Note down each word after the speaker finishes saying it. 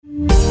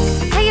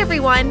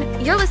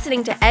everyone. You're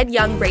listening to Ed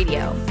Young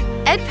Radio,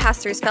 Ed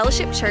Pastors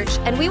Fellowship Church,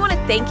 and we want to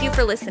thank you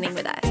for listening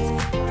with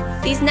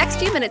us. These next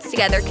few minutes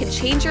together can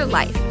change your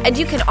life, and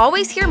you can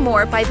always hear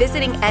more by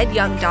visiting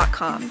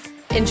edyoung.com.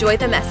 Enjoy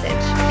the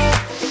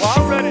message. Well,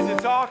 I'm ready to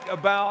talk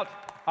about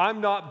I'm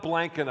not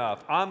blank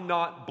enough. I'm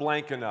not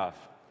blank enough.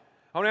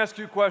 I want to ask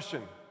you a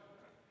question.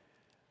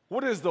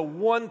 What is the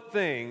one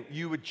thing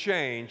you would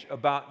change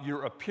about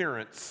your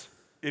appearance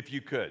if you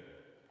could?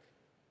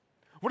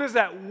 What is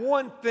that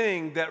one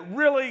thing that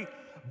really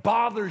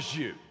bothers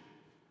you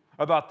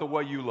about the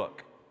way you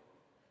look?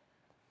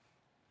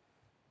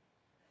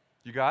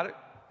 You got it?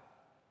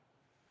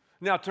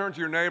 Now turn to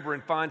your neighbor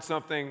and find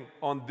something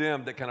on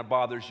them that kind of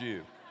bothers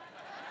you.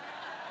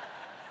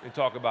 And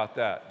talk about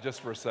that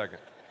just for a second.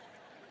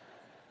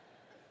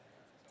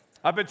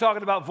 I've been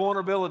talking about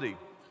vulnerability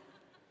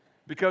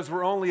because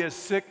we're only as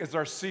sick as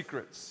our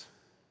secrets.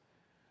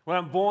 When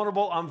I'm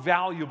vulnerable, I'm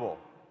valuable.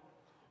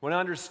 When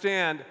I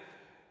understand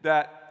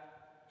that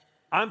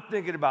I'm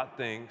thinking about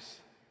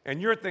things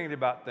and you're thinking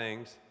about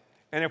things,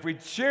 and if we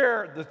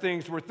share the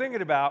things we're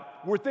thinking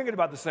about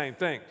the same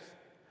things.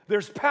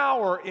 There's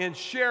power in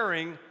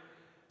sharing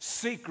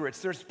secrets.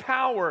 There's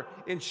power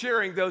in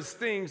sharing those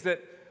things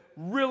that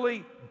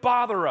really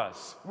bother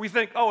us. We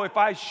think, oh, if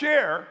I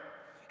share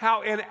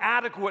how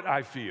inadequate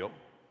I feel,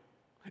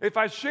 if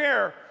I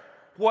share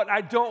what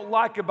I don't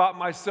like about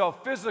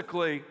myself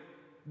physically,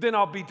 then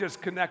I'll be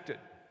disconnected.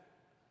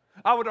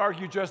 I would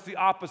argue just the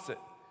opposite.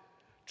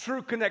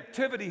 True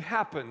connectivity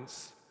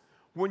happens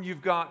when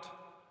you've got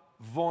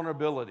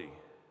vulnerability.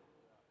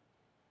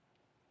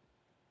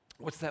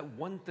 What's that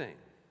one thing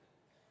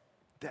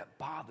that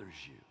bothers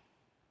you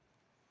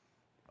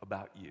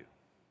about you?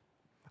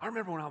 I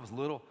remember when I was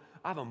little,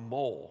 I have a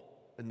mole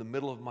in the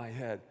middle of my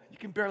head. You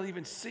can barely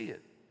even see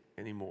it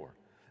anymore.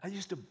 That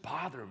used to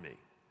bother me,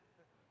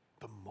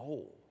 the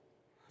mole.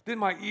 Then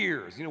my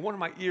ears, one of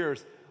my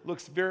ears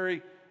looks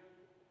very,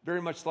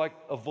 very much like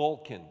a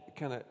Vulcan.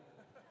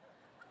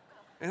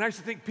 And I used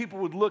to think people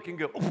would look and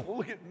go, oh,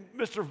 look at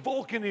Mr.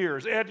 Vulcan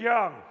ears, Ed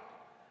Young.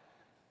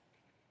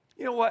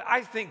 You know what?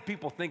 I think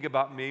people think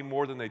about me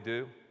more than they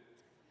do.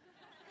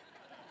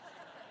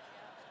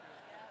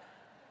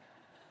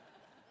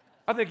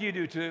 I think you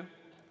do too.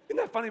 Isn't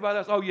that funny about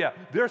us? Oh yeah,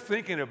 they're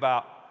thinking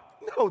about,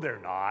 no, they're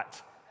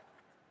not.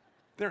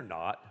 They're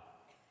not.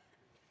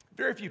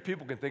 Very few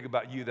people can think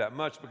about you that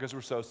much because we're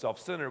so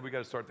self-centered, we got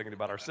to start thinking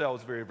about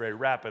ourselves very, very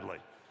rapidly.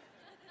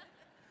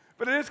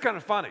 But it is kind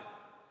of funny.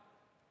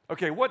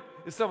 Okay, what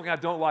is something I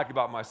don't like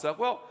about myself?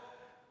 Well,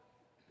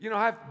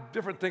 I have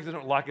different things I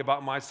don't like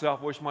about myself.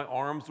 I wish my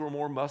arms were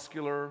more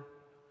muscular.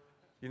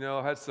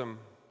 I had some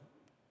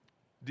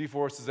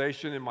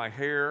deforestation in my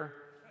hair.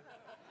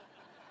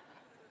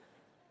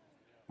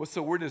 What's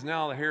so weird is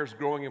now the hair is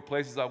growing in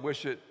places I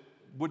wish it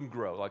wouldn't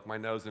grow, like my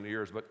nose and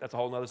ears, but that's a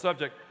whole other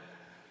subject.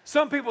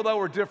 Some people, though,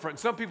 are different.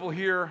 Some people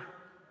here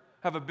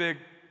have a big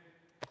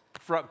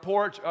front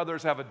porch.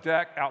 Others have a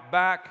deck out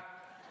back.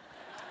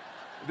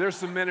 There's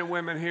some men and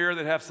women here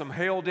that have some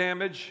hail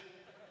damage.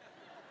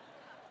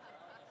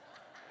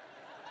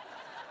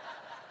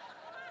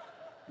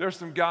 There's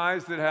some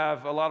guys that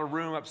have a lot of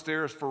room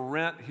upstairs for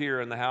rent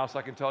here in the house,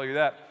 I can tell you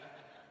that.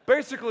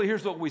 Basically,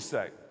 here's what we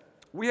say.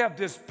 We have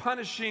this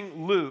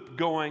punishing loop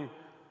going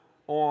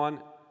on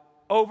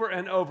over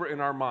and over in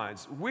our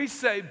minds. We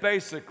say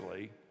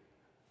basically,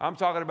 I'm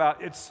talking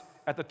about it's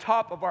at the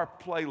top of our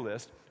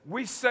playlist.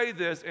 We say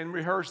this and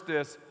rehearse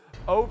this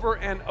over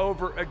and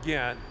over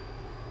again.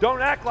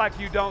 Don't act like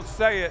you don't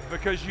say it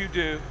because you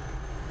do.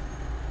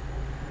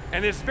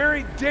 And it's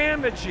very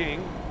damaging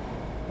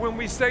when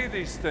we say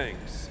these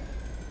things.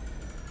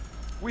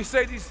 We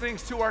say these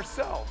things to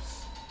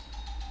ourselves.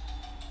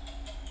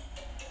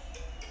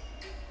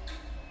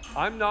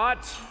 I'm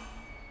not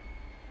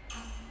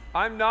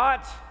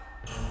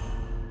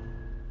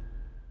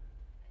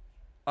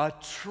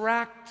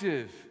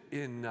attractive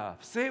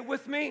enough. Say it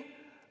with me.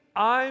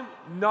 I'm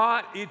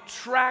not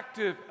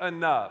attractive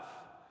enough.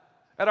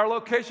 At our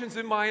locations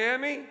in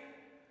Miami,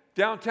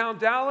 downtown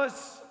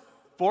Dallas,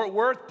 Fort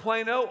Worth,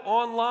 Plano,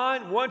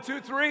 online, 1,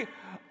 2, 3,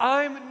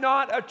 I'm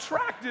not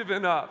attractive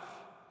enough.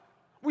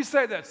 We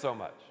say that so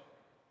much.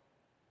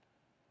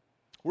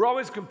 We're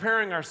always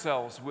comparing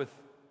ourselves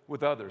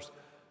with others.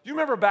 Do you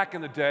remember back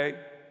in the day,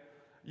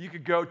 you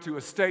could go to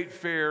a state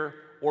fair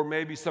or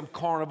maybe some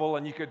carnival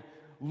and you could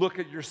look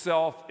at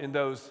yourself in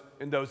those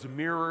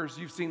mirrors.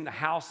 You've seen the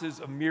houses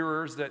of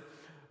mirrors that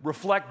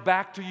reflect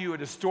back to you a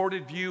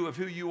distorted view of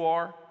who you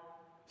are.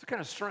 It's kind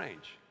of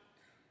strange.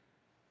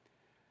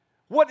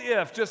 What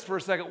if, just for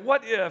a second,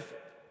 what if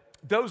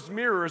those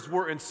mirrors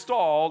were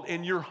installed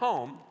in your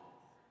home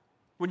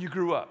when you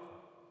grew up?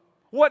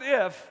 What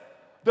if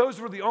those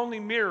were the only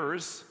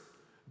mirrors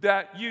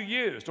that you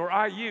used or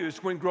I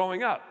used when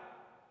growing up?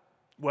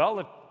 Well,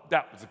 if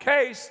that was the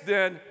case,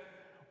 then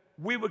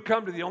we would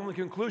come to the only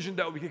conclusion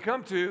that we could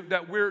come to,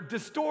 that we're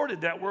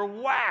distorted, that we're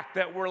whacked,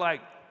 that we're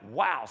like,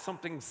 wow,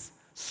 something's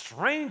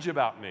strange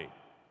about me.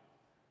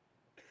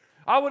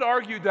 I would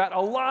argue that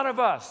a lot of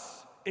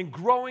us in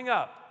growing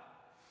up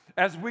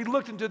as we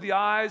looked into the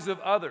eyes of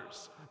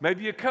others,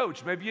 maybe a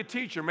coach, maybe a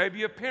teacher,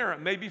 maybe a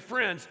parent, maybe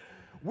friends,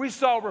 we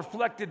saw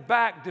reflected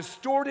back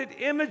distorted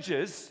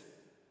images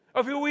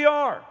of who we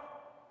are.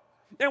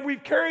 And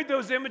we've carried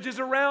those images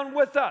around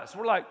with us.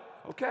 We're like,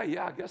 okay,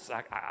 yeah, I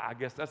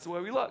guess that's the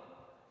way we look.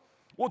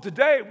 Well,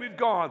 today we've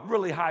gone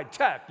really high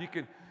tech. You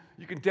can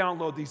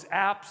download these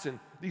apps, and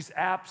these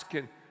apps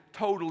can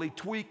totally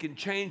tweak and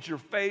change your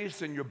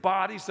face and your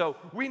body. So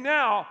we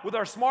now, with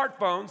our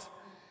smartphones,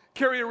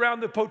 carry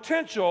around the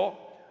potential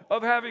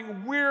of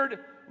having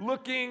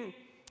weird-looking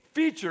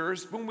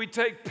features when we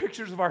take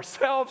pictures of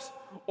ourselves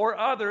or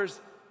others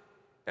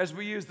as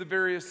we use the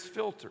various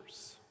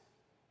filters.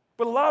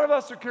 But a lot of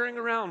us are carrying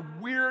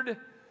around weird,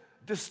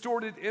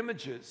 distorted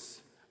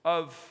images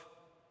of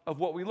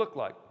what we look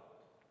like.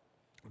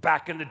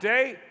 Back in the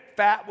day,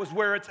 fat was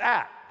where it's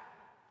at.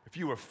 If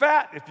you were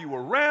fat, if you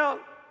were round,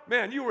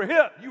 man, you were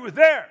hip, you were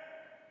there.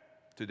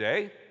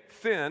 Today,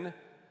 thin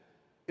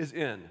is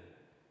in.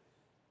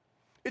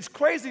 It's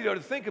crazy, though,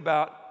 to think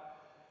about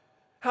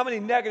how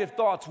many negative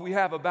thoughts we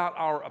have about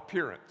our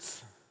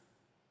appearance.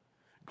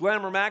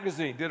 Glamour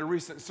magazine did a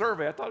recent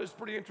survey. I thought it was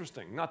pretty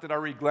interesting. Not that I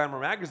read Glamour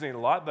magazine a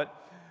lot, but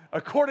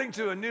according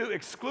to a new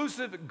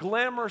exclusive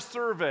Glamour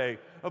survey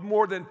of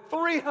more than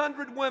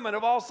 300 women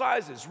of all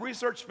sizes,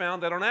 research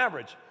found that on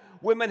average,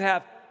 women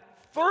have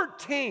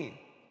 13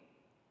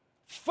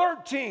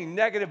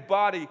 negative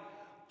body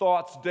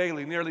thoughts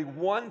daily, nearly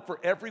one for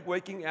every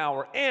waking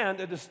hour, and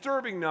a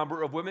disturbing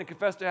number of women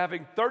confess to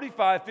having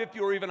 35, 50,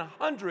 or even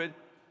 100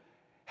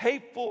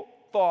 hateful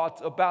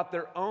thoughts about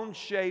their own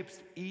shapes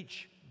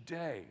each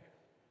day.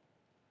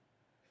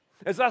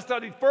 As I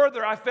studied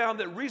further, I found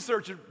that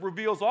research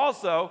reveals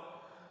also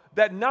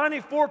that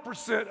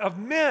 94% of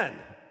men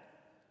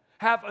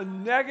have a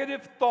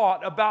negative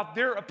thought about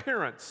their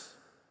appearance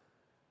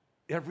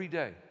every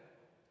day.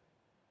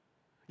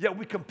 Yet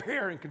we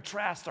compare and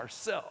contrast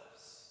ourselves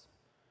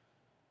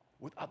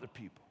with other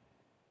people.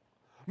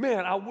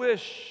 Man, I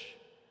wish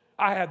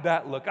I had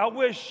that look. I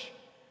wish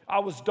I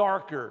was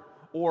darker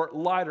or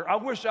lighter. I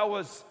wish I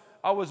was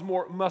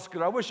more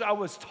muscular. I wish I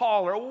was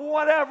taller.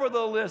 Whatever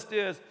the list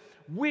is,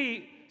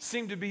 we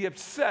seem to be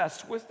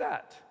obsessed with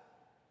that.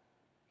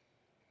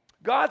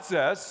 God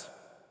says,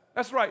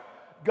 that's right,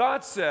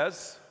 God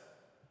says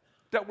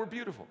that we're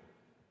beautiful.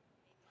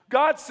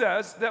 God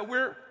says that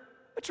we're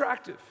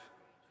attractive.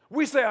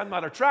 We say, I'm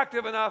not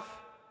attractive enough.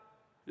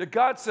 Yet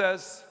God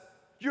says,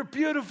 you're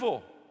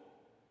beautiful.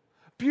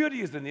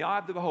 Beauty is in the eye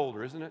of the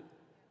beholder, isn't it?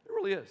 It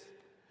really is.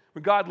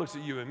 When God looks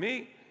at you and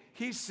me,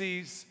 he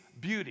sees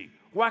beauty.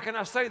 Why can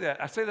I say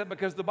that? I say that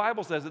because the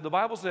Bible says it. The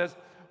Bible says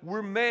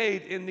we're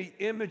made in the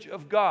image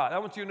of God. I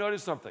want you to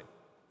notice something.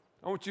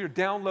 I want you to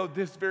download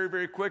this very,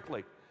 very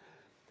quickly.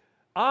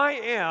 I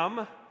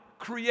am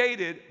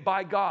created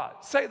by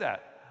God. Say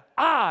that.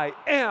 I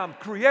am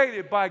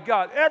created by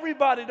God.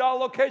 Everybody at all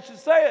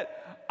locations say it.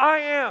 I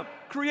am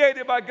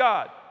created by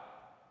God.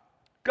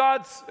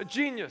 God's a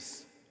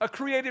genius, a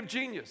creative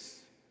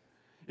genius.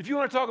 If you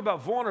want to talk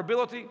about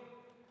vulnerability,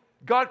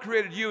 God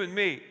created you and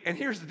me. And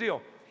here's the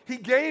deal. He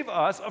gave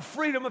us a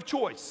freedom of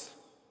choice.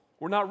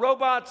 We're not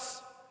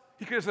robots.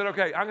 He could have said,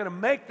 okay, I'm going to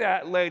make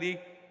that lady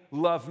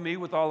love me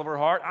with all of her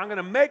heart. I'm going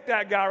to make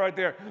that guy right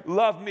there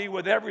love me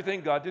with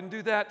everything. God didn't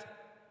do that.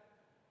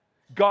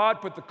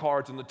 God put the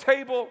cards on the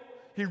table.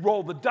 He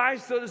rolled the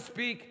dice, so to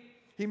speak.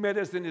 He made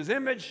us in his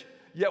image,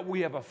 yet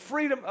we have a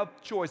freedom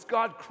of choice.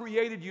 God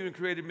created you and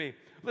created me.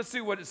 Let's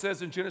see what it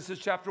says in Genesis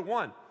chapter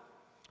 1,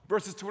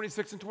 verses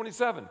 26 and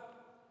 27.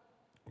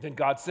 Then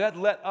God said,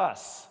 let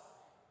us.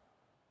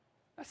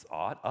 That's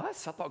odd.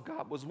 Us? I thought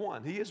God was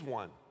one. He is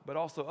one, but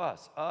also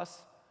us.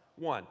 Us,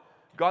 one.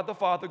 God the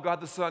Father, God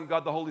the Son,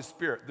 God the Holy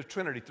Spirit, the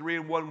Trinity, 3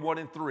 in 1, 1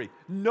 in 3.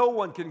 No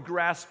one can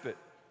grasp it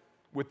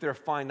with their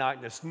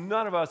finiteness.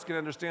 None of us can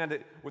understand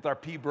it with our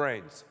pea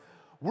brains.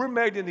 We're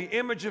made in the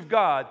image of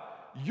God.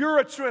 You're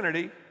a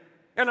Trinity,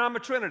 and I'm a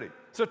Trinity.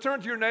 So turn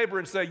to your neighbor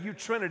and say, you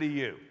Trinity,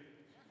 you.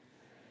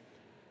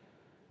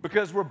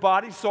 Because we're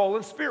body, soul,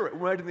 and spirit.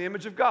 We're made in the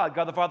image of God.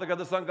 God the Father, God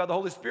the Son, God the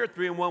Holy Spirit,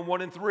 3 in 1,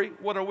 1 in 3.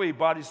 What are we?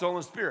 Body, soul,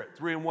 and spirit,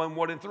 3 in 1,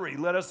 1 in 3.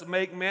 Let us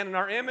make man in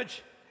our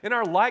image, in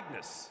our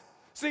likeness.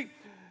 See,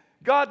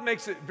 God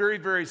makes it very,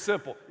 very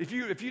simple. If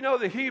you know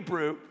the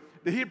Hebrew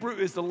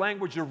is the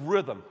language of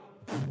rhythm.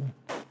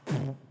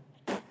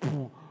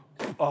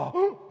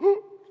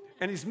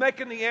 And he's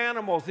making the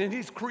animals, and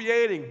he's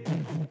creating.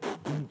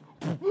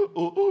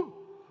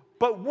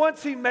 But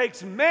once he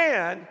makes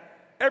man,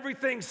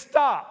 everything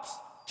stops.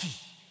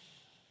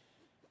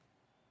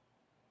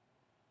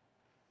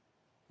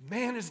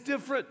 Man is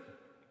different.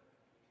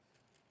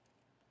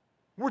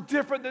 We're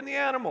different than the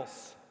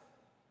animals.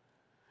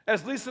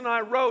 As Lisa and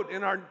I wrote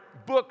in our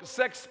book,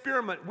 Sex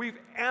Experiment, we've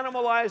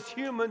animalized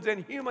humans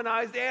and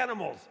humanized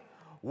animals.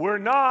 We're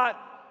not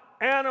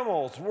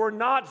animals. We're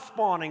not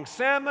spawning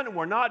salmon.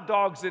 We're not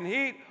dogs in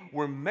heat.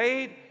 We're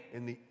made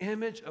in the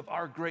image of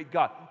our great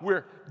God.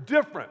 We're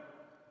different.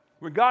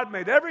 When God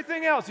made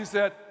everything else, he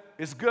said,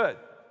 it's good.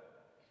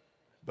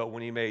 But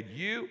when he made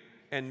you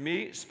and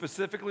me,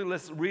 specifically,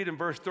 let's read in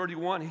verse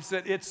 31, he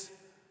said, it's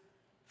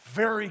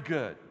Very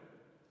good.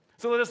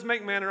 So let us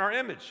make man in our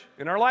image,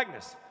 in our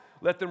likeness.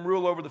 Let them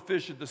rule over the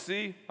fish of the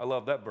sea. I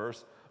love that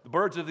verse. The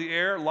birds of the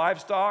air,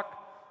 livestock,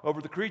 over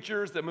the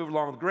creatures that move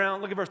along the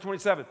ground. Look at verse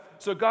 27.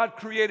 So God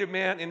created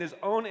man in his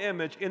own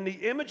image. In the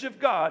image of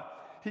God,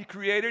 he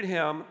created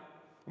him,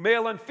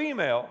 male and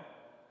female,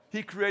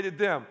 he created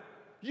them.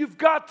 You've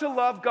got to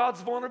love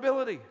God's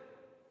vulnerability.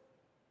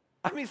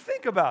 I mean,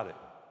 think about it.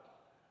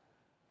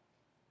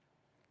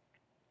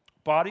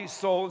 Body,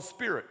 soul, and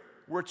spirit.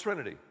 We're a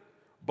Trinity.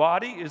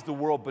 Body is the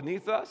world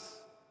beneath us.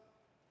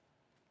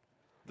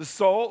 The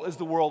soul is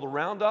the world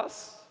around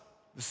us.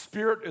 The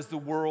spirit is the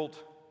world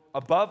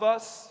above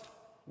us.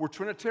 We're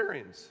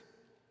Trinitarians.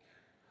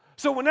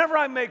 So whenever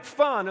I make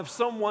fun of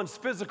someone's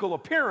physical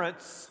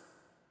appearance,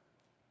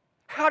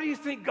 how do you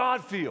think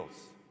God feels?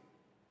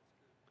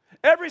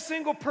 Every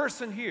single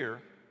person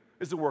here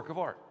is a work of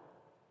art.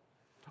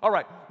 All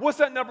right, what's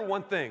that number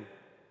one thing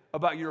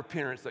about your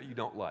appearance that you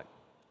don't like?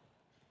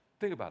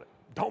 Think about it.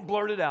 Don't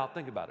blurt it out.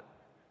 Think about it.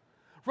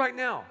 Right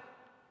now,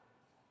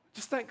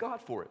 just thank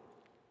God for it.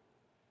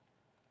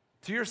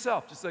 To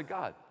yourself, just say,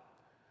 God,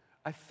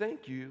 I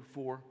thank you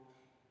for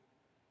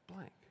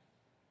blank.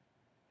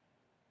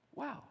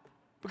 Wow.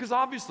 Because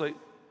obviously,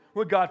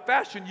 when God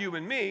fashioned you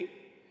and me,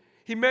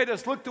 he made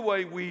us look the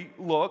way we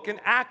look and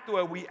act the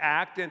way we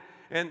act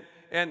and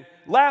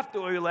laugh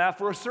the way we laugh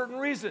for a certain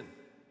reason.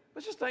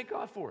 Let's just thank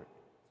God for it.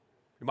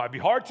 It might be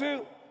hard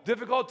to,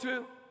 difficult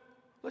to.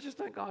 Let's just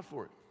thank God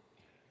for it.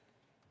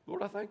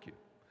 Lord, I thank you.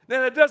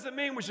 Then it doesn't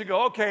mean we should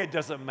go, okay, it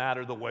doesn't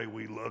matter the way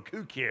we look.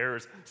 Who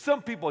cares?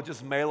 Some people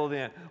just mail it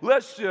in.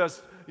 Let's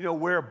just,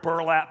 wear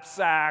burlap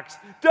sacks.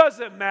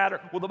 Doesn't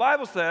matter. Well, the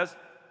Bible says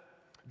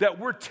that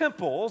we're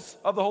temples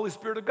of the Holy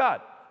Spirit of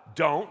God.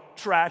 Don't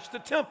trash the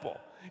temple.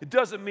 It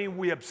doesn't mean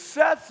we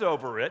obsess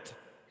over it,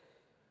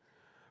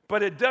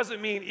 but it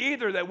doesn't mean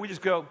either that we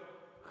just go,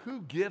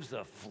 who gives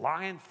a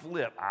flying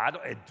flip?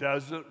 It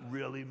doesn't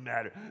really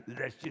matter.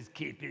 Let's just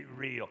keep it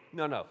real.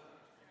 No.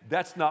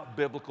 That's not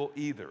biblical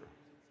either.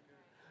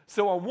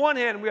 So on one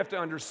hand, we have to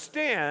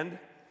understand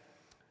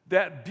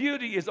that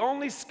beauty is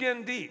only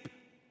skin deep.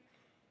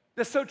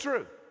 That's so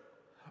true.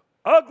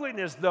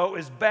 Ugliness, though,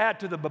 is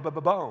bad to the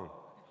bone.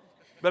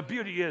 But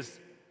beauty is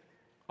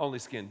only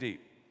skin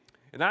deep.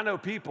 And I know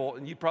people,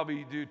 and you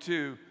probably do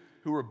too,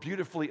 who are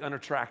beautifully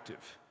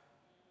unattractive.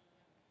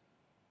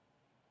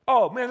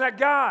 Oh, man, that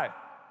guy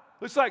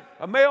looks like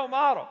a male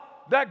model.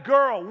 That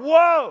girl,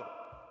 whoa!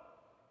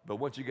 But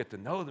once you get to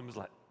know them, it's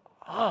like,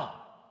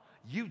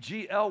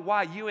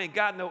 UGLY, you ain't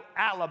got no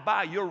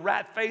alibi. You're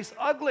rat-faced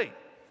ugly.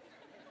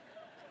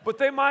 But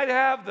they might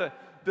have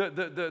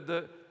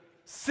the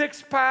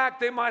six-pack.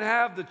 They might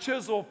have the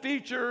chiseled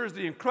features,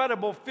 the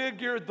incredible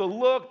figure, the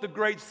look, the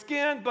great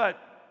skin. But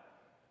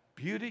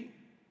beauty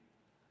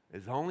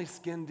is only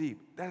skin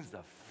deep. That is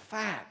a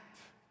fact.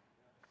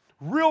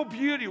 Real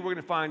beauty, we're going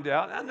to find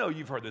out. I know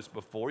you've heard this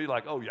before. You're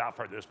like, oh, yeah, I've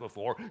heard this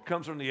before. It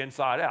comes from the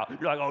inside out.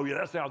 You're like, oh, yeah,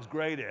 that sounds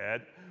great,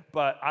 Ed.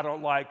 But I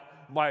don't like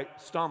my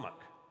stomach.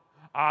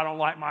 I don't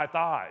like my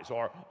thighs,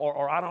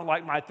 or I don't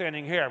like my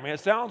thinning hair. I mean, it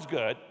sounds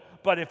good,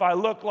 but if I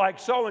look like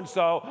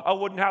so-and-so, I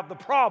wouldn't have the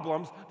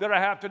problems that I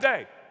have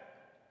today.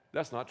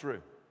 That's not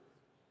true.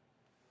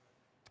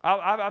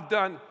 I've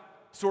done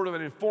sort of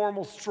an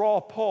informal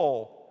straw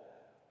poll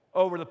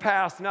over the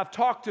past, and I've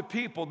talked to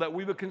people that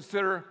we would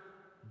consider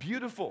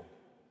beautiful.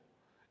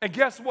 And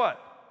guess what?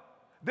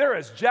 They're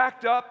as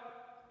jacked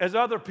up as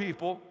other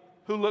people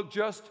who look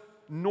just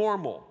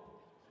normal.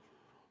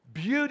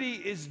 Beauty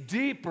is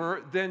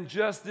deeper than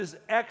just this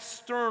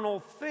external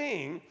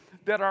thing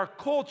that our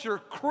culture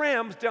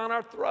crams down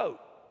our throat.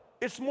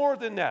 It's more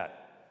than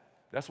that.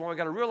 That's why I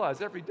got to realize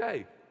every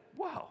day,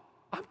 wow,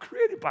 I'm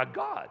created by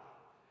God.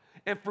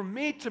 And for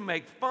me to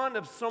make fun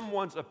of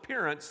someone's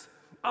appearance,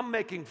 I'm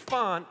making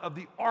fun of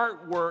the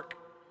artwork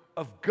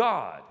of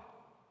God.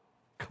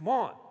 Come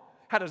on.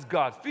 How does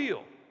God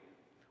feel?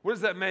 What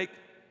does that make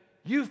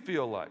you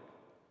feel like?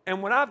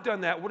 And when I've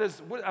done that,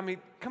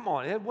 come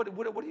on, Ed, what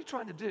are you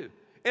trying to do?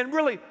 And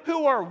really,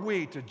 who are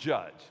we to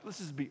judge? Let's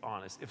just be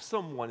honest, if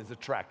someone is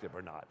attractive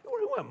or not.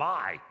 Who am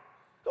I?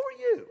 Who are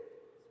you?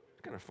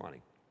 It's kind of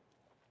funny.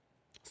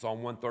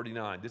 Psalm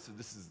 139, this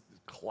is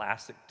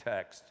classic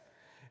text.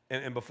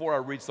 And before I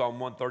read Psalm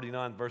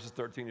 139, verses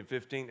 13 and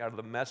 15, out of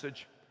the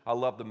Message, I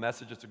love the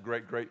Message. It's a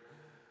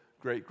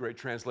great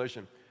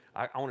translation.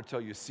 I want to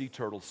tell you a sea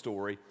turtle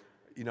story.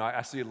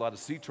 I see a lot of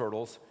sea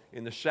turtles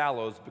in the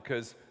shallows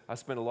because I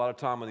spend a lot of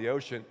time on the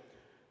ocean.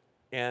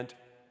 And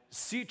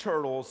sea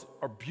turtles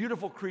are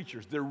beautiful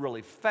creatures. They're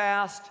really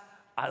fast.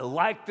 I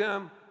like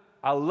them.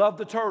 I love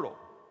the turtle.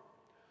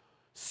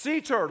 Sea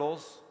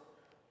turtles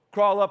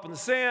crawl up in the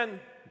sand,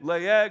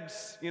 lay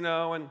eggs,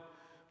 and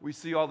we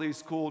see all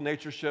these cool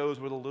nature shows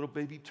where the little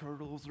baby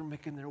turtles are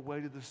making their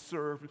way to the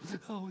surf.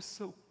 Oh, it's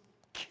so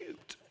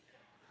cute.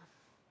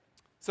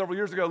 Several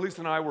years ago,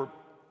 Lisa and I were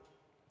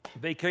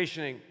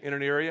vacationing in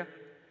an area,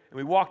 and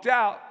we walked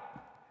out,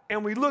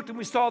 and we looked, and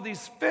we saw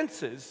these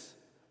fences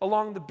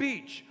along the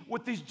beach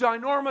with these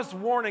ginormous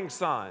warning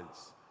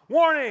signs.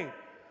 Warning,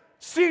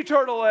 sea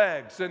turtle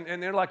eggs.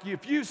 And they're like,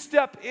 if you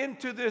step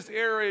into this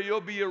area,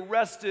 you'll be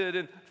arrested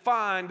and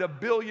fined $1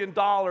 billion.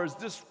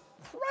 This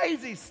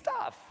crazy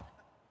stuff.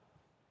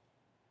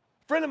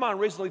 A friend of mine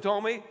recently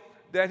told me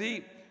that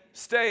he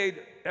stayed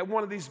at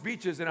one of these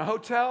beaches in a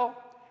hotel,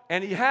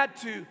 and he had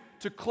to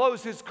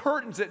close his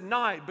curtains at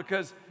night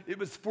because it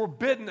was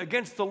forbidden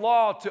against the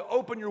law to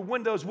open your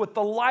windows with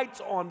the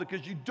lights on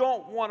because you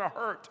don't want to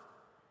hurt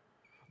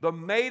the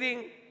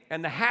mating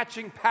and the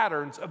hatching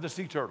patterns of the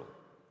sea turtle.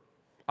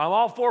 I'm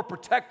all for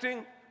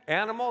protecting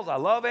animals. I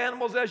love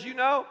animals, as you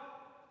know.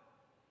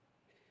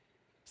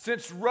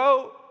 Since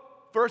Roe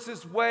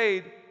versus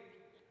Wade,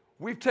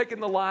 we've taken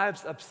the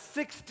lives of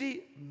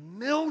 60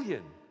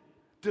 million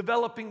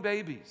developing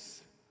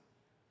babies.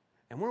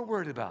 And we're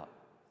worried about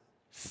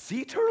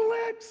sea turtle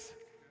eggs?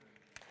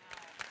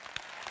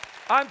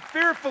 I'm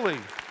fearfully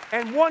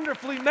and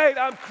wonderfully made.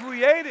 I'm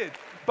created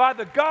by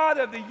the God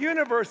of the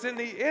universe in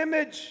the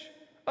image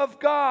of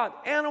God.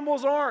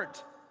 Animals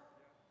aren't.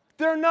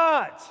 They're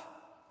not.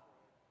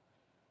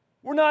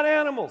 We're not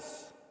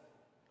animals.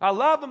 I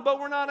love them, but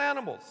we're not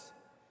animals.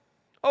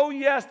 Oh,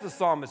 yes, the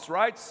psalmist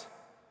writes,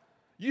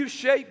 you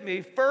shaped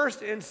me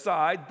first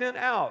inside, then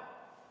out.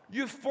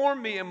 You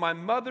formed me in my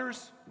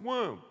mother's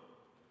womb.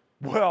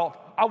 Well,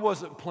 I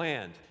wasn't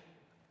planned.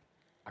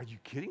 Are you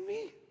kidding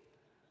me?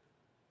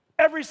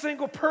 Every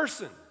single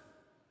person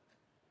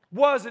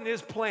was and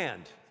is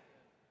planned.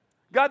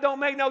 God don't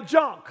make no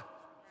junk.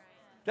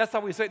 That's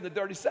how we say it in the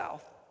dirty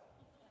South.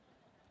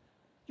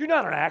 You're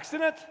not an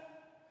accident.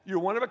 You're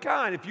one of a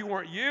kind. If you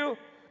weren't you,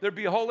 there'd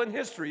be a hole in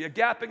history, a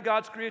gap in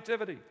God's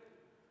creativity.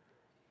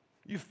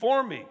 You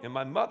formed me in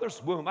my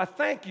mother's womb. I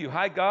thank you,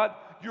 hi God.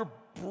 You're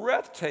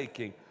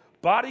breathtaking,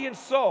 body and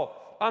soul.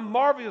 I'm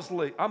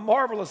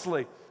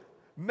marvelously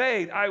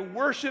made. I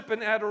worship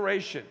in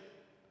adoration.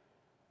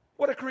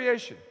 What a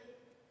creation.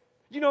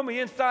 You know me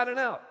inside and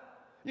out.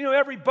 You know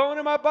every bone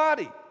in my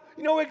body.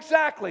 You know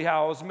exactly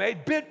how I was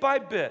made, bit by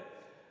bit.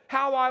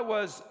 How I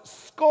was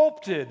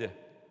sculpted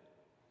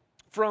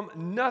from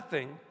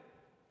nothing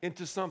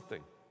into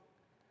something.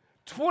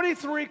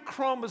 23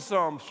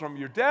 chromosomes from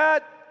your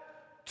dad,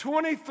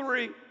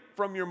 23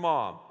 from your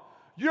mom.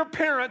 Your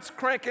parents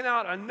cranking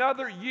out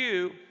another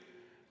you,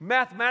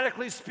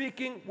 mathematically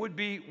speaking, would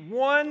be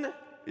 1,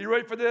 you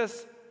ready for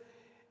this?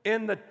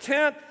 In the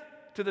 10th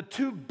to the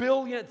 2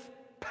 billionth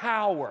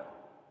power.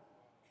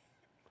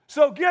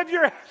 So give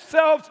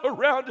yourselves a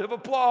round of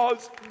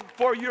applause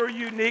for your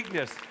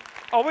uniqueness.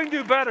 Oh, we can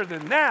do better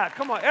than that.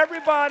 Come on,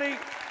 everybody.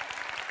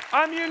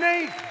 I'm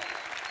unique.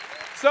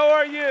 So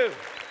are you.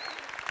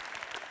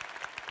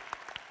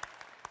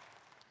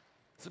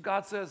 So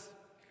God says,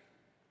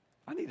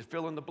 I need to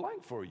fill in the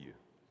blank for you.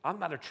 I'm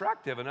not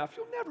attractive enough.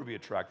 You'll never be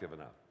attractive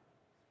enough.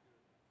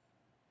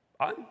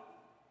 I'm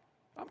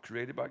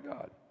created by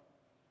God.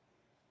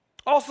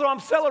 Also, I'm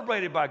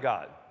celebrated by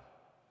God.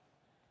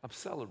 I'm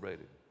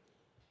celebrated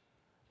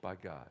by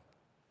God.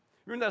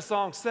 Remember that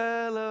song,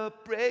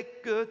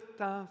 Celebrate Good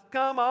Times?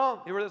 Come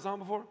on. You heard that song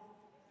before?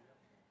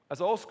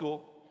 That's old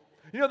school.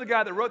 You know the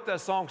guy that wrote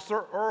that song,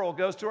 Sir Earl,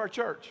 goes to our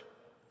church.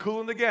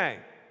 Kool and the Gang.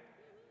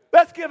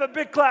 Let's give a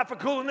big clap for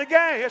Kool and the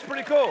Gang. That's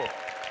pretty cool.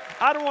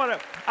 I don't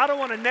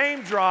want to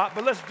name drop,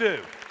 but let's do.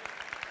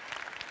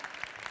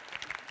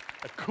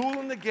 A Kool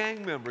and the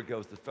Gang member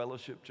goes to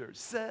Fellowship Church.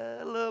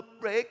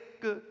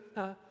 Celebrate good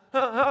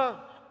times.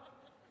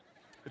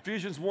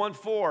 Ephesians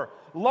 1:4.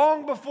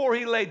 Long before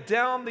he laid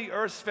down the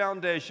earth's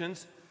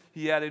foundations,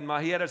 he had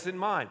us in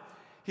mind.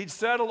 He'd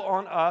settled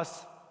on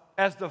us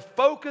as the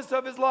focus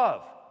of his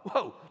love.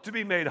 Whoa, to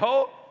be made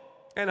whole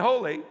and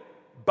holy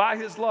by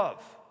his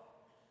love.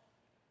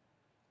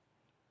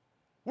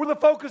 We're the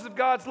focus of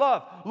God's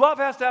love. Love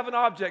has to have an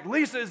object.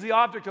 Lisa is the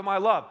object of my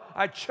love.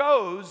 I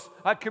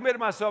committed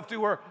myself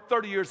to her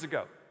 30 years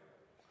ago.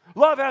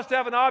 Love has to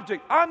have an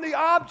object. I'm the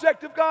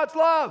object of God's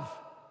love.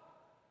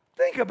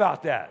 Think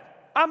about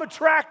that. I'm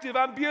attractive.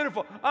 I'm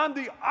beautiful. I'm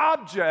the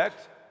object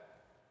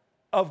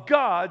of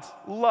God's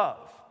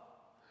love.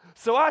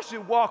 So I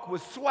should walk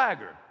with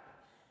swagger.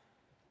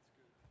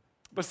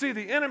 But see,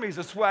 the enemy's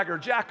a swagger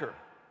jacker.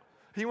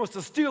 He wants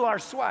to steal our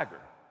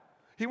swagger.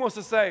 He wants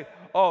to say,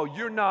 oh,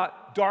 you're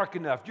not dark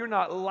enough. You're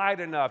not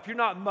light enough. You're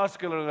not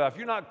muscular enough.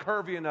 You're not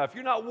curvy enough.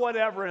 You're not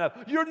whatever enough.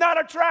 You're not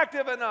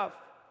attractive enough.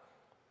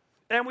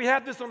 And we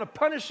have this on a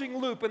punishing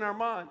loop in our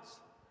minds.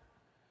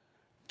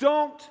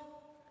 Don't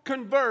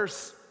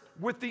converse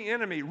with the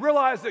enemy.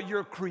 Realize that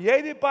you're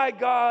created by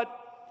God.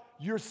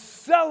 You're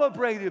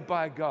celebrated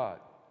by God.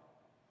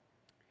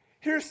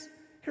 Here's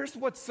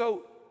what's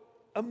so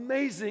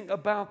amazing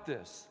about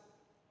this.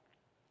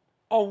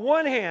 On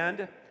one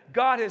hand,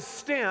 God has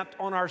stamped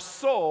on our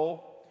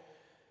soul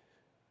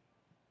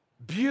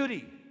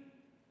beauty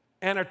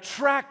and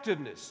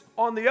attractiveness.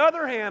 On the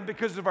other hand,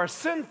 because of our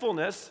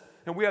sinfulness,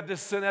 and we have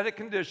this genetic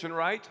condition,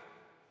 right?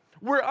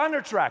 We're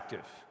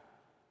unattractive.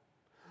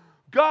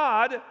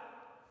 God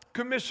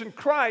commissioned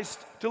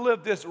Christ to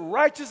live this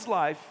righteous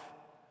life,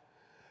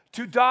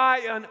 to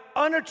die an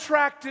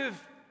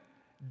unattractive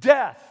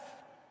death,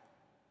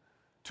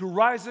 to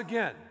rise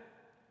again.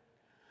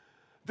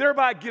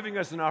 thereby giving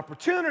us an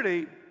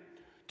opportunity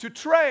to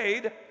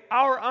trade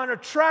our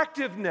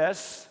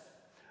unattractiveness,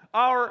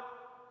 our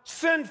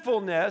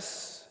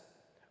sinfulness,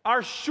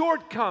 our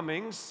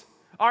shortcomings,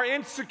 our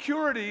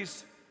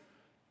insecurities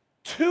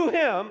to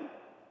Him.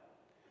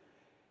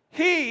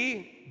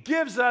 He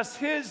gives us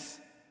His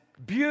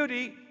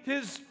beauty,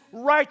 His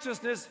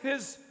righteousness,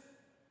 His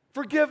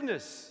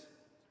forgiveness.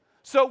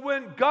 So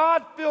when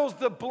God fills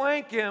the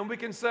blank in, we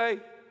can say,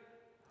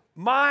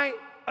 my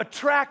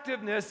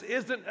attractiveness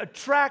isn't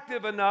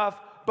attractive enough,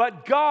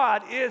 but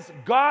God is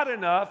God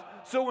enough.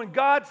 So when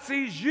God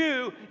sees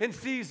you and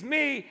sees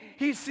me,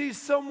 He sees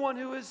someone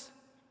who is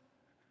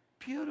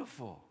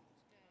beautiful.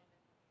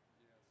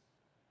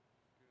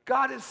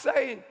 God is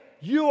saying,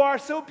 you are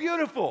so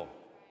beautiful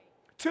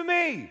to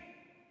me.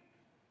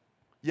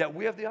 Yet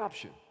we have the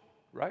option,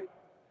 right?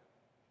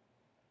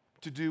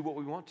 To do what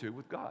we want to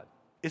with God.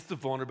 It's the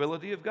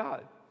vulnerability of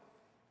God.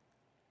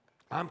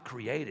 I'm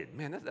created.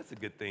 Man, that's a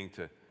good thing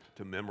to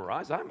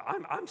memorize.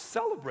 I'm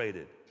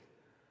celebrated.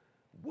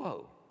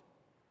 Whoa.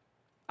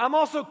 I'm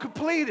also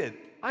completed.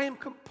 I am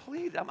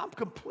complete. I'm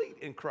complete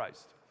in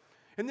Christ.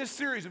 In this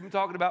series, we've been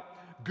talking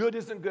about good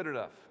isn't good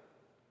enough.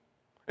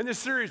 In this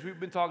series, we've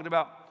been talking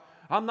about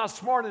I'm not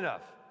smart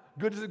enough.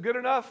 Good isn't good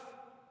enough.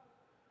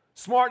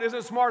 Smart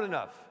isn't smart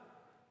enough.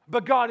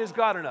 But God is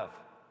God enough.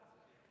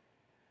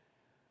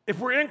 If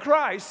we're in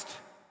Christ,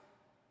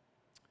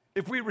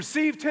 if we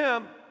received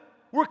Him,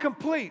 we're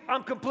complete.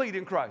 I'm complete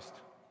in Christ.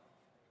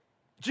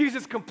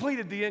 Jesus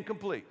completed the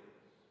incomplete.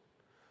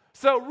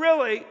 So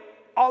really,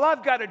 all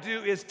I've got to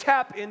do is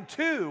tap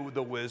into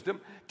the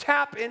wisdom,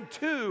 tap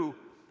into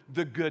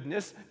the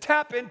goodness,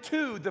 tap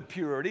into the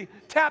purity,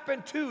 tap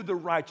into the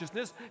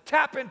righteousness,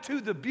 tap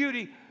into the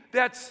beauty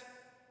that's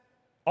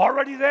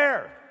already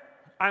there.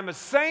 I'm a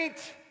saint.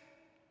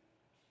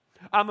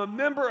 I'm a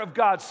member of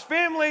God's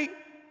family.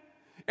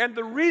 And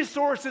the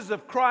resources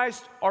of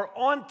Christ are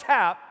on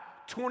tap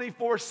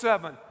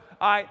 24/7.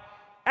 I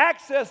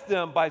access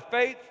them by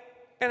faith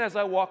and as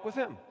I walk with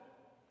Him.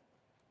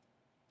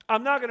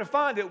 I'm not going to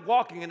find it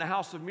walking in a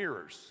house of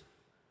mirrors.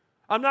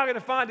 I'm not going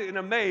to find it in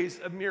a maze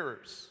of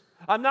mirrors.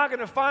 I'm not going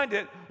to find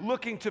it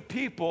looking to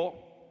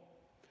people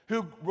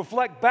who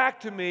reflect back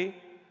to me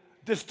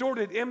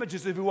distorted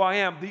images of who I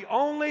am. The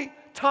only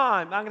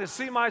time I'm going to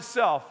see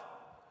myself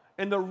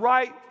in the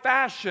right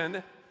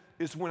fashion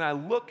is when I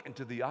look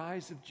into the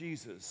eyes of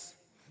Jesus,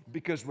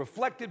 because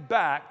reflected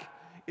back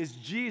is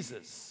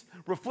Jesus.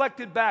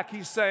 Reflected back,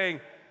 He's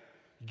saying,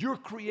 you're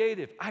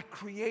creative. I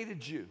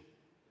created you.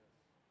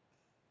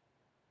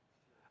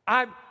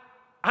 I'm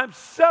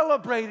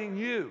celebrating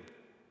you.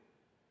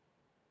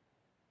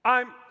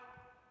 And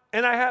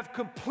I have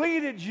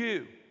completed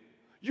you.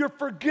 You're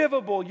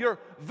forgivable. You're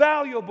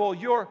valuable.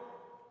 You're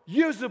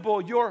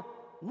usable. You're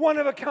one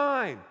of a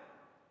kind.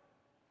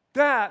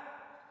 That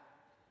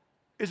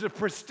is a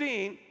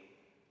pristine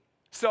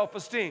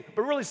self-esteem.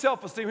 But really,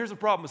 self-esteem, here's the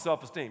problem with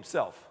self-esteem.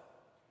 Self.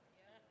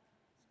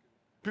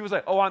 People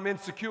say, oh, I'm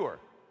insecure.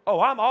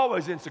 Oh, I'm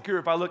always insecure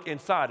if I look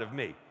inside of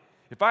me.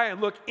 If I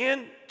look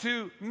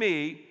into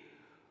me,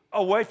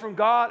 away from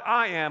God,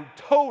 I am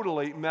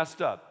totally messed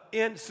up,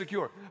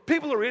 insecure.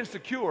 People who are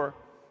insecure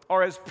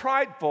are as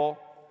prideful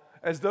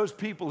as those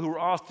people who are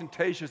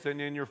ostentatious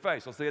and in your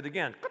face. I'll say it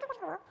again.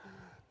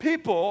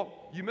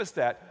 People, you missed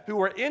that,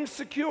 who are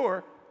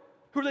insecure,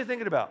 who are they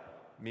thinking about?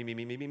 Me.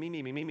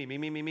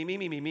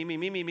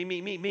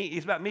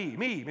 It's about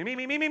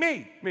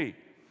me.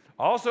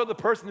 Also, the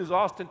person who's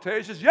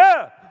ostentatious,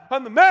 yeah,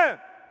 I'm the man,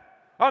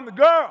 I'm the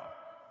girl.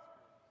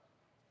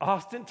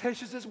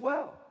 Ostentatious as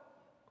well.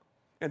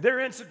 And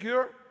they're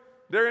insecure.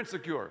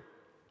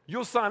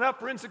 You'll sign up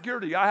for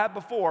insecurity. I have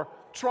before,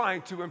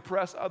 trying to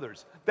impress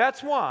others.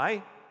 That's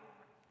why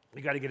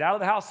you got to get out of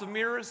the house of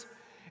mirrors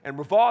and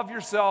revolve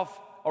yourself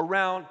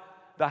around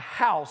the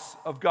house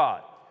of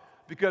God.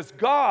 Because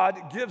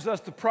God gives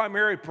us the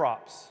primary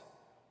props.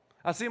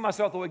 I see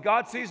myself the way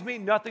God sees me,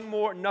 nothing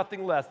more,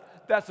 nothing less.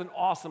 That's an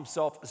awesome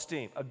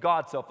self-esteem, a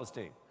God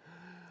self-esteem.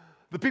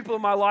 The people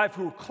in my life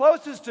who are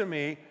closest to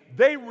me,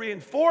 they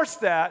reinforce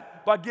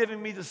that by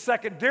giving me the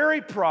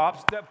secondary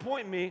props that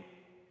point me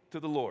to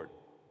the Lord.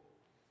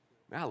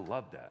 Man, I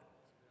love that.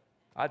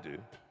 I do.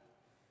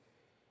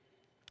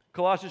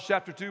 Colossians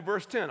chapter 2,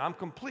 verse 10, I'm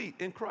complete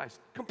in Christ.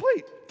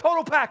 Complete,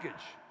 total package.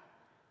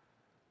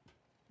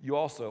 You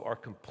also are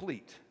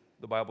complete,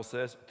 the Bible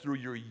says, through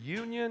your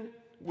union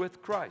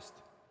with Christ.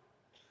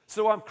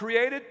 So I'm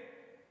created,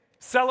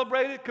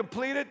 celebrated,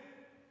 completed.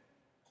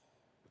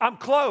 I'm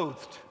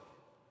clothed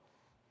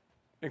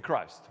in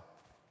Christ.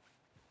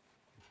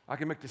 I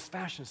can make this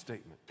fashion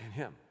statement in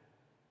Him.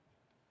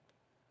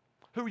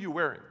 Who are you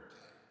wearing?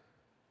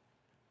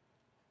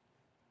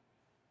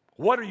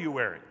 What are you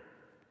wearing?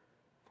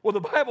 Well, the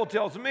Bible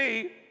tells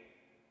me,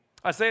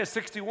 Isaiah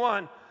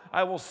 61,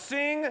 I will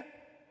sing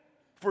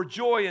for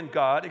joy in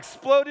God,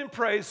 explode in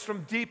praise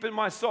from deep in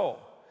my soul.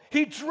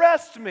 He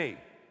dressed me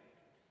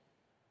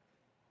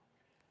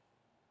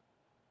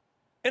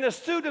in a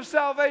suit of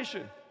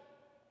salvation.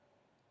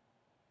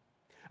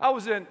 I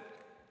was in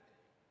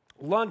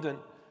London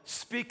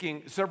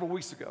speaking several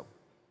weeks ago.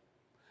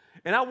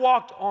 And I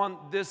walked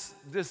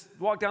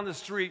down this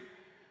street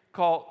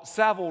called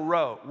Savile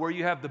Row, where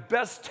you have the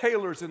best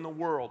tailors in the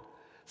world.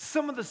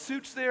 Some of the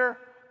suits there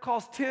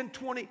cost $10,000,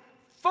 $20,000,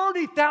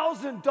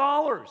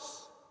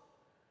 $30,000.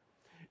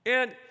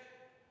 And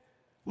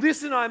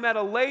Lisa and I met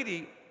a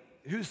lady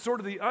who's sort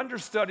of the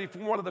understudy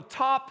from one of the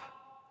top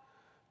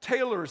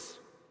tailors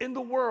in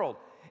the world.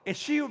 And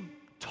she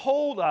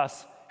told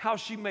us how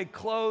she made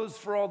clothes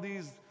for all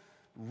these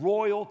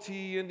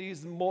royalty and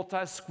these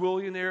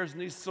multi-squillionaires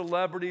and these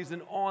celebrities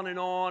and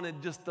on,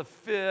 and just the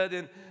fit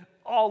and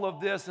all of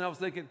this. And I was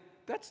thinking,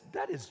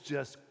 that is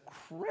just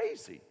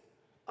crazy,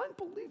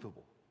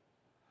 unbelievable.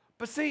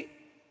 But see,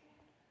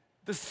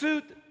 the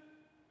suit,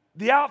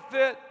 the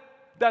outfit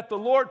that the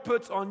Lord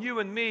puts on you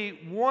and me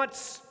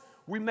once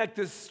we make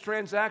this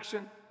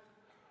transaction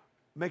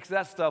makes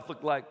that stuff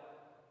look like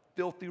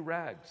filthy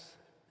rags.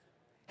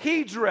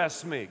 He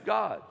dressed me,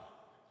 God,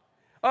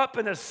 up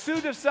in a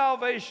suit of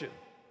salvation.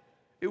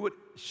 It would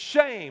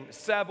shame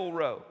Savile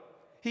Row.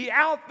 He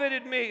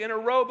outfitted me in a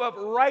robe of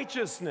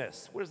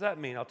righteousness. What does that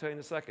mean? I'll tell you in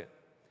a second.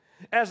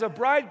 As a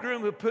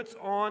bridegroom who puts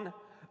on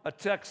a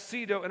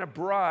tuxedo and a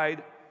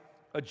bride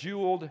a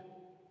jeweled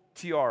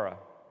tiara.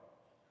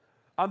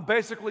 I'm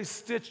basically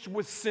stitched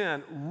with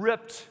sin,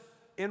 ripped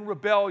in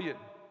rebellion.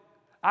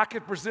 I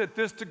can present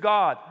this to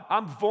God.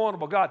 I'm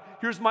vulnerable. God,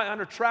 here's my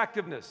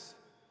unattractiveness.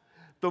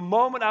 The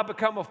moment I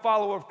become a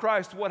follower of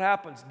Christ, what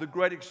happens? The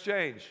great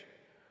exchange.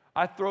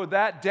 I throw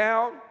that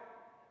down.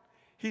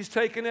 He's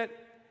taken it,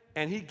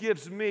 and he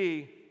gives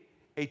me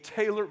a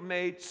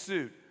tailor-made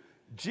suit.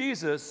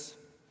 Jesus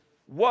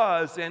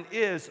was and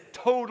is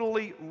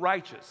totally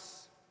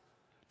righteous.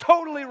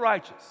 Totally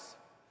righteous.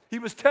 He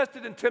was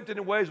tested and tempted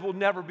in ways we'll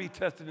never be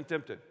tested and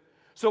tempted.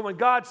 So when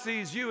God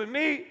sees you and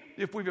me,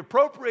 if we've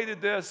appropriated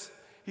this,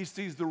 he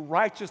sees the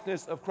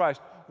righteousness of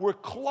Christ. We're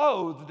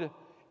clothed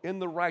in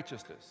the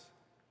righteousness.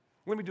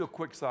 Let me do a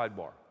quick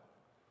sidebar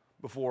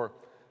before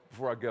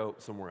I go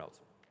somewhere else.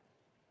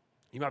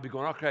 You might be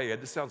going, okay,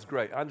 Ed, this sounds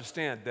great. I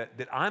understand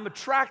that I'm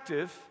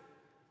attractive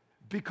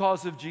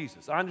because of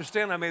Jesus. I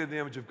understand I'm made in the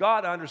image of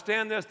God. I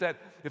understand this, that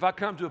if I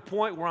come to a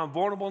point where I'm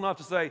vulnerable enough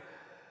to say,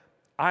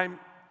 I'm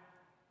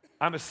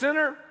a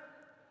sinner,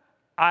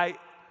 I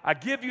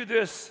give you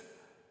this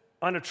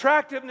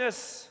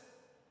unattractiveness,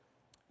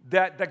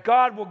 that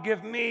God will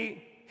give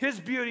me his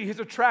beauty, his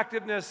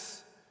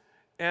attractiveness,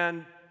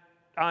 and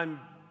I'm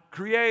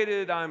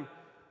created, I'm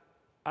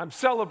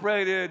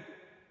celebrated,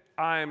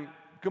 I'm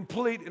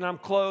complete, and I'm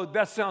clothed.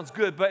 That sounds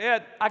good. But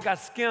Ed, I got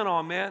skin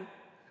on, man.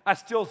 I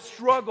still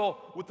struggle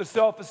with the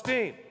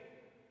self-esteem.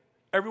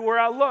 Everywhere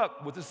I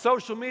look, with the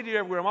social media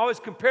everywhere, I'm always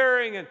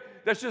comparing, and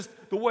that's just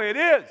the way it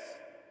is.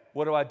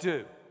 What do I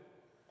do?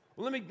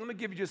 Well, let me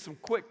give you just some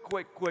quick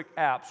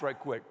apps right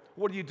quick.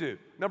 What do you do?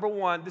 Number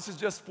one, this is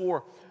just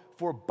for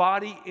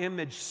body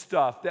image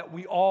stuff that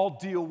we all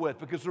deal with,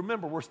 because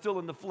remember, we're still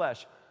in the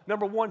flesh.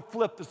 Number one,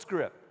 flip the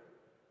script.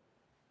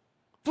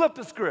 Flip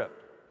the script.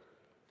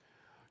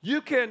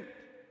 You can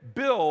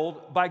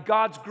build, by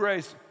God's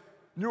grace,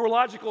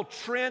 neurological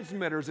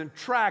transmitters and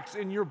tracks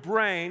in your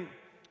brain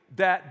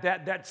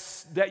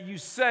that you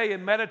say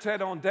and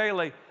meditate on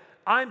daily.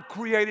 I'm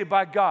created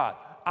by God.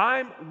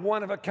 I'm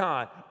one of a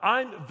kind.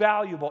 I'm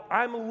valuable.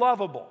 I'm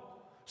lovable.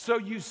 So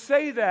you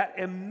say that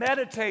and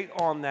meditate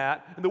on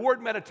that. And the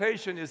word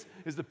meditation is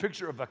the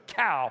picture of a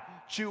cow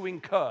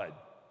chewing cud.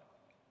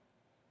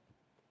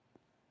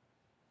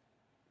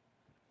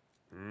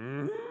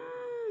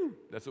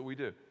 That's what we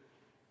do.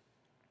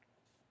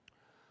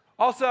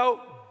 Also,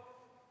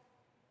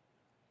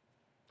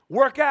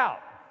 work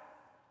out.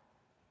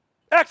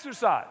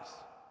 Exercise.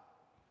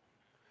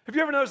 Have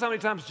you ever noticed how many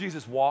times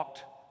Jesus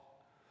walked?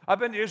 I've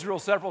been to Israel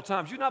several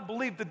times. You not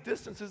believe the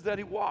distances that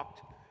he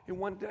walked in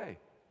one day.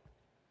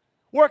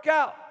 Work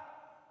out.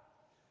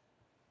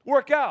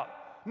 Work out.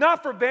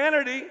 Not for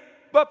vanity,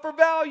 but for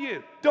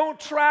value. Don't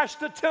trash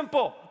the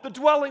temple, the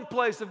dwelling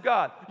place of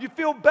God. You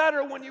feel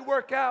better when you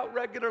work out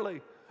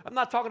regularly. I'm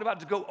not talking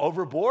about to go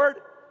overboard,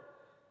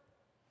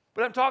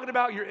 but I'm talking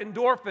about your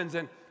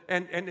endorphins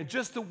and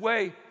just the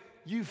way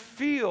you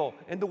feel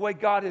and the way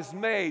God has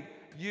made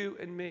you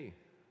and me.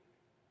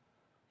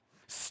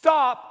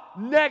 Stop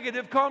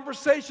negative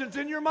conversations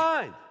in your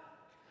mind.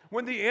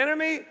 When the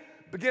enemy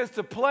begins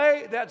to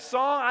play that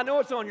song, I know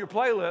it's on your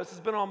playlist, it's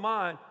been on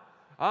mine.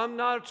 I'm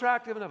not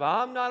attractive enough,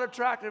 I'm not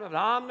attractive enough,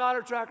 I'm not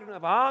attractive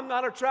enough, I'm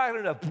not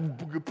attractive enough.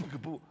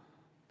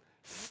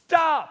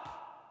 Stop.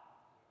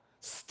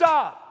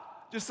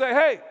 Stop. Just say,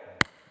 hey,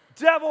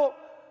 devil,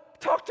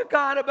 talk to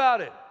God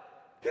about it.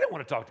 He don't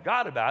want to talk to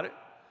God about it.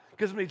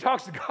 Because when he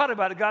talks to God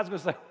about it, God's going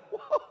to say,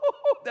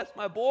 whoa, that's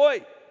my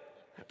boy.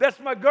 That's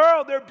my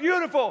girl. They're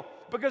beautiful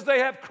because they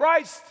have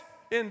Christ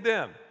in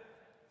them.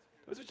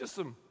 Those are just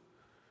some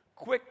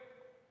quick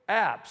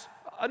apps.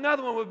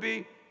 Another one would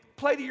be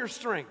play to your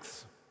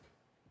strengths.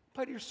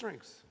 Play to your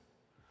strengths.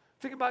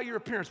 Think about your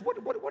appearance. What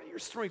are your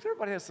strengths?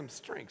 Everybody has some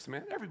strengths,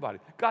 man. Everybody.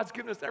 God's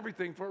given us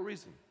everything for a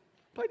reason.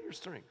 Play to your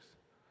strengths.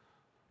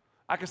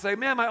 I can say,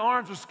 man, my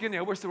arms are skinny.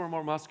 I wish they were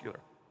more muscular.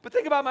 But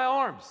think about my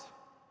arms.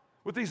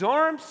 With these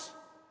arms,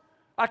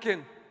 I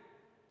can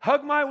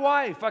hug my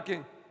wife. I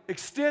can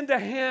extend a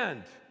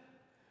hand.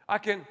 I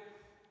can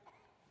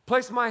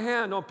place my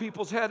hand on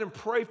people's head and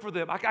pray for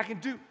them. I can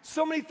do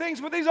so many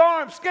things with these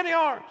arms, skinny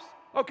arms.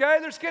 Okay,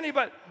 they're skinny,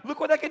 but look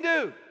what they can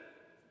do.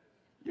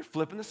 You're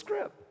flipping the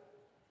script.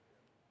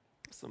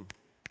 Some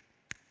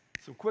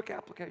quick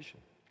application.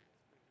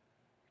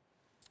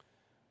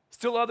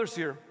 Still others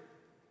here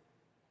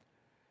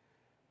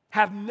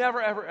have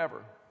never, ever,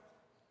 ever.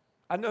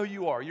 I know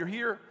you are. You're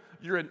here.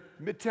 You're in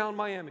Midtown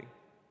Miami.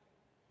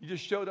 You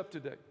just showed up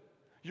today.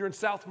 You're in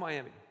South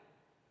Miami.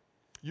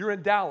 You're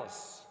in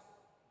Dallas.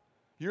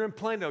 You're in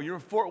Plano. You're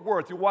in Fort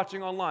Worth. You're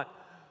watching online.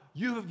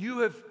 You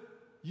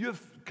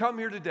have come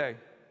here today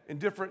in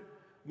different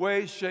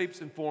ways,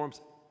 shapes, and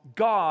forms.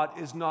 God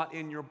is not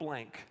in your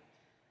blank.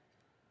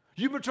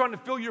 You've been trying to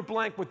fill your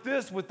blank with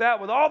this, with that,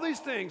 with all these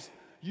things.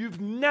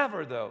 You've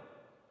never, though,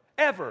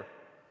 ever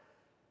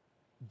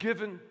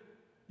given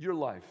your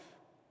life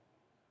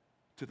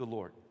to the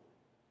Lord.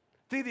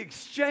 See, the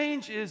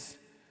exchange is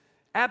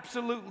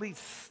absolutely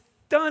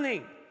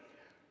stunning.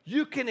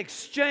 You can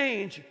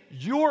exchange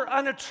your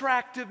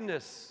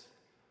unattractiveness,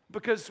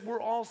 because we're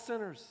all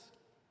sinners,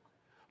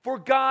 for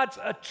God's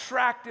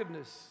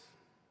attractiveness.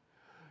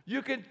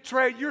 You can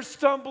trade your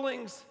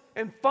stumblings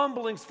and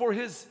fumblings for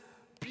His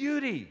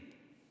beauty.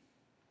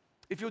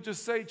 If you'll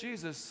just say,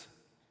 Jesus,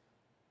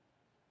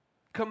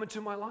 come into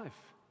my life.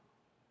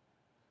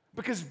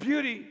 Because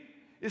beauty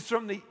is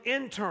from the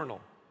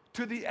internal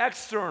to the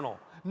external,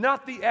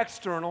 not the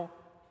external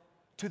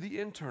to the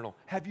internal.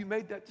 Have you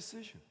made that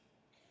decision?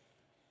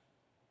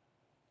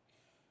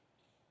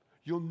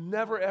 You'll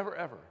never, ever,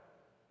 ever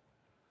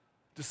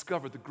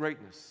discover the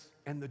greatness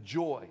and the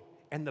joy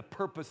and the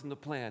purpose and the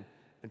plan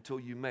until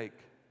you make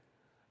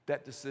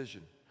that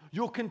decision.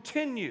 You'll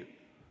continue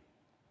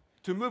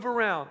to move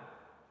around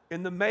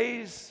in the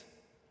maze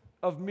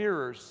of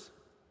mirrors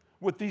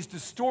with these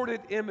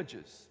distorted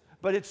images.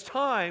 But it's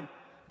time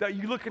that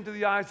you look into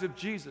the eyes of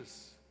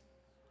Jesus,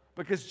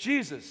 because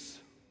Jesus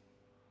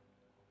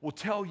will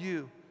tell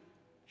you,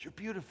 you're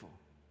beautiful,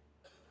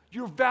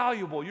 you're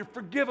valuable, you're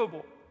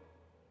forgivable,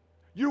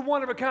 you're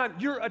one of a kind,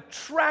 you're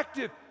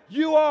attractive,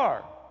 you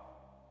are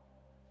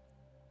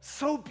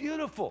so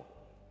beautiful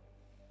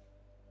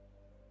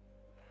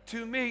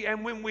to me.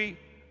 And when we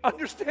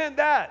understand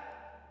that,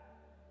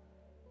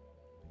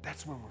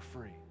 that's when we're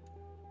free.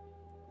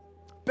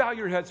 Bow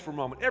your heads for a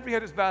moment. Every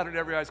head is bowed and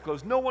every eye is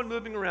closed. No one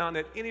moving around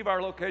at any of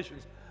our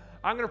locations.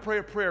 I'm going to pray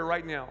a prayer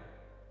right now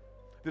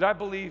that I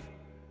believe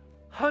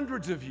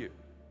hundreds and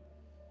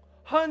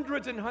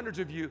hundreds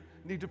of you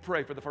need to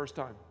pray for the first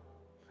time.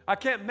 I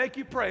can't make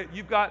you pray it.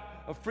 You've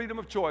got a freedom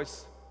of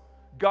choice.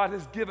 God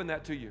has given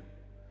that to you.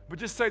 But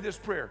just say this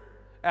prayer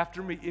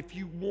after me if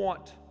you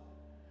want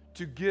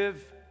to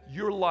give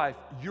your life,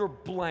 your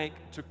blank,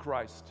 to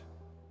Christ.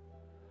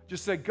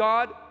 Just say,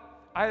 God,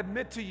 I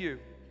admit to you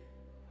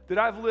that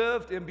I've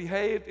lived and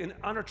behaved in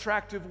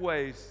unattractive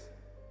ways.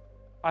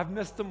 I've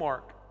missed the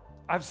mark.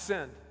 I've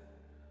sinned.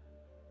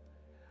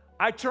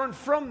 I turn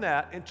from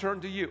that and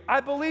turn to you.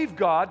 I believe,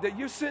 God, that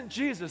you sent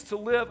Jesus to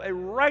live a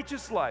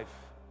righteous life,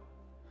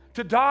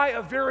 to die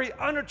a very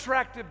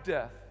unattractive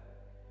death,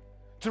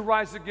 to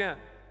rise again.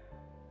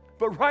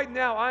 But right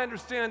now, I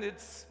understand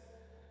it's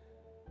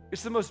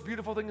the most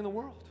beautiful thing in the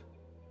world.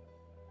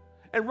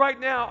 And right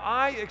now,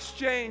 I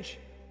exchange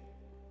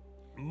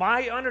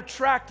my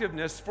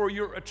unattractiveness for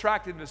your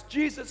attractiveness.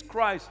 Jesus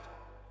Christ,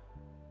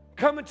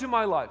 come into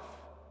my life.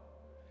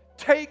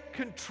 Take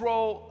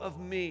control of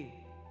me.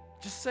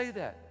 Just say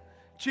that.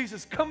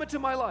 Jesus, come into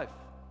my life.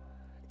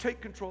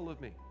 Take control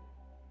of me.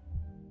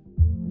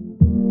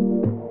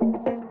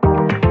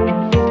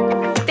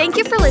 Thank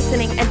you for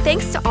listening, and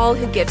thanks to all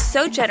who give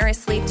so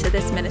generously to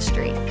this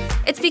ministry.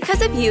 It's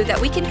because of you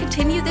that we can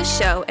continue this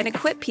show and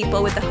equip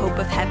people with the hope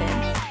of heaven.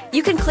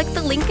 You can click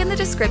the link in the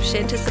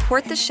description to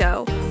support the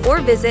show or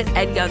visit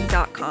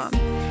edyoung.com.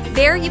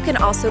 There you can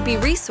also be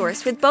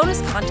resourced with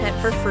bonus content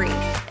for free,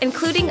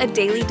 including a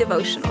daily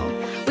devotional.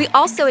 We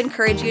also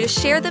encourage you to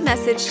share the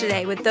message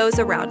today with those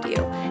around you.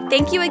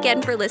 Thank you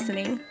again for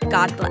listening.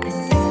 God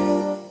bless.